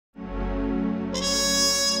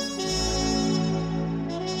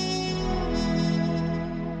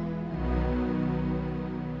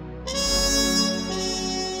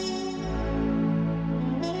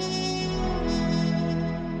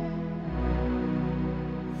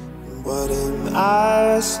What am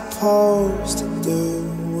I supposed to do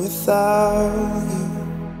without you?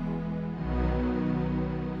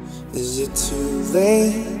 Is it too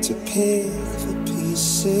late to pick the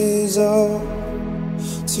pieces up?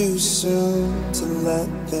 Too soon to let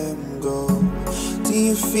them go? Do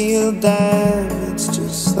you feel damaged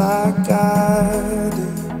just like I do?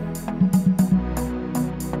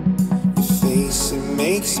 Your face, it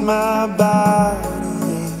makes my body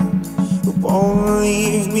ache. It won't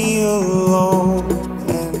leave me alone.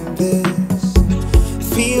 And this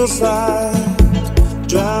feels like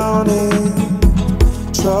drowning,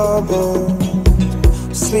 trouble,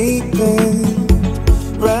 sleeping,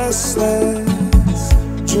 restless,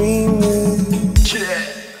 dreaming.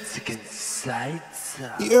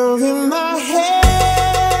 You're in my head,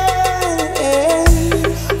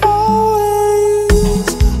 always,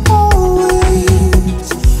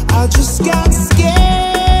 always. I just got scared,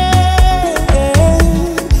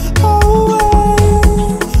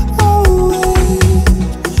 always, always.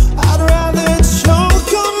 I'd rather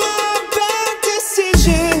choke on my bad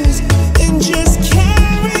decisions than just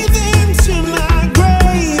carry them to my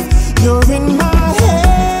grave. You're in my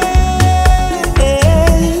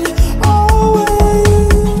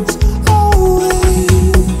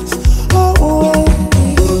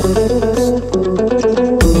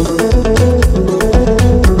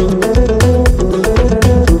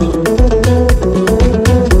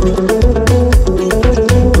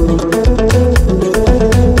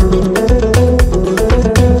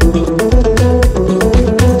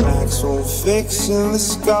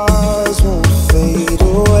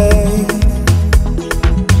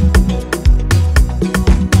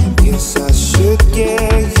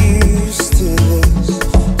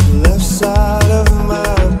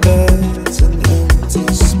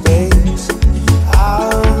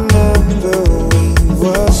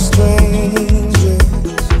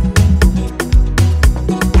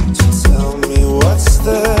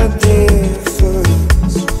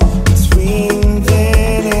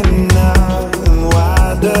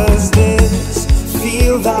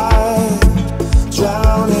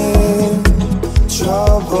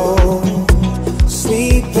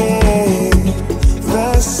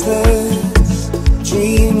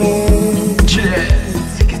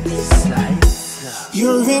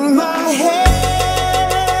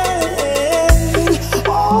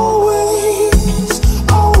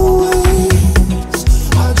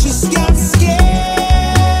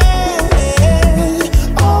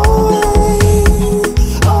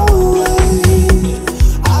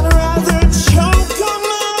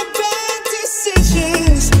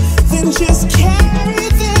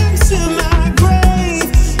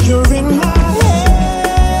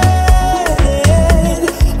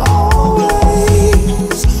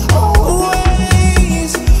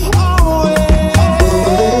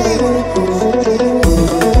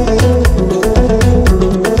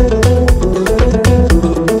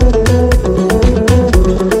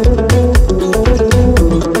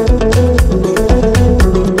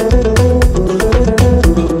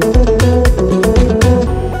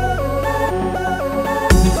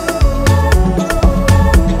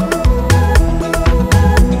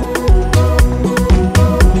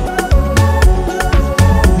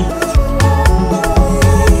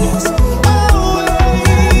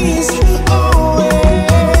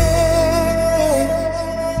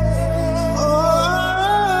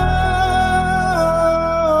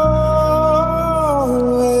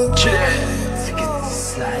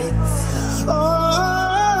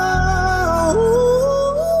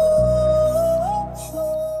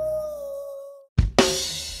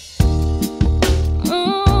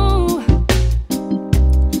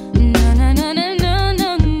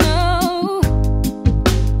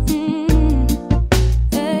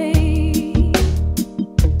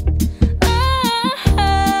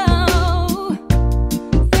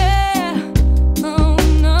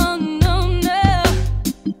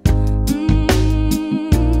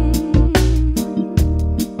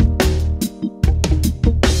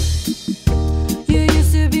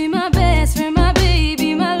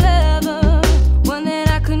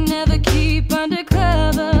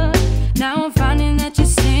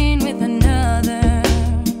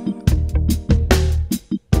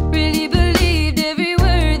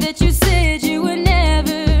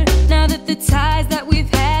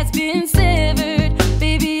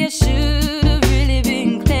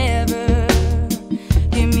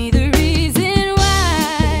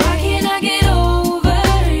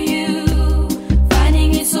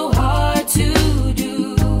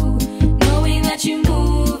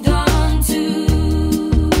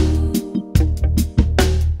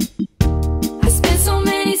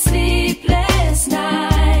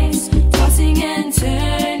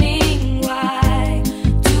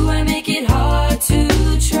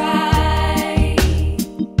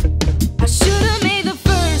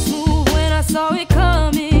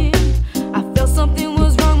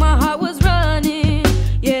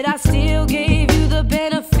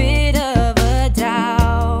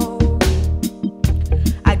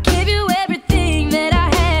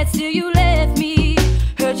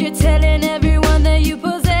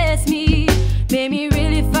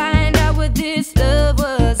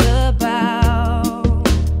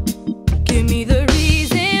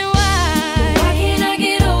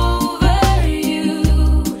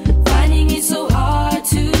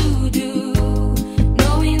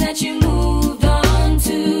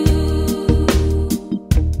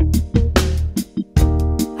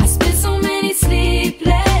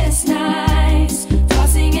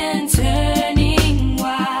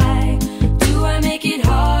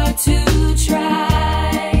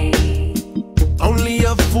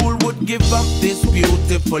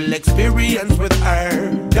full experience with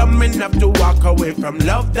her. Dumb enough to walk away from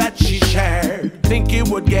love that she shared. Think he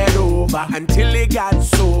would get over until he got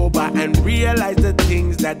sober and realized the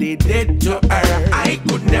things that he did to her. I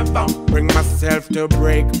could never bring myself to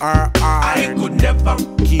break her heart. I could never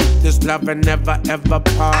keep this love and never ever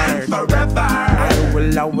part. And forever I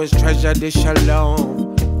will always treasure this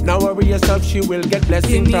shalom. Now worry yourself, she will get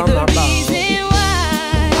blessing from above.